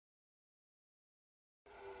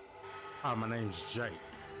Hi, my name's Jake.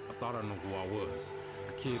 I thought I knew who I was.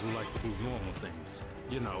 A kid who liked to do normal things.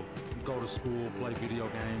 You know, go to school, play video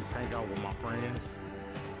games, hang out with my friends.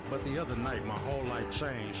 But the other night, my whole life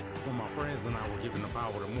changed when my friends and I were given the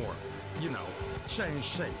power to morph. You know, change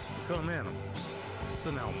shapes, become animals.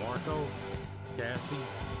 So now Marco, Cassie,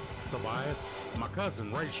 Tobias, my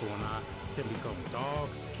cousin Rachel and I can become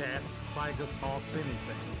dogs, cats, tigers, hawks,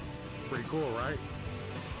 anything. Pretty cool, right?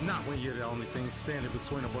 Not when you're the only thing standing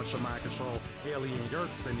between a bunch of mind control alien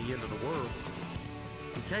yerks and the end of the world.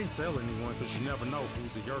 You can't tell anyone because you never know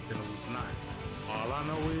who's a yerk and who's not. All I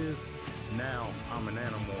know is, now I'm an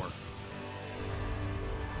animorph.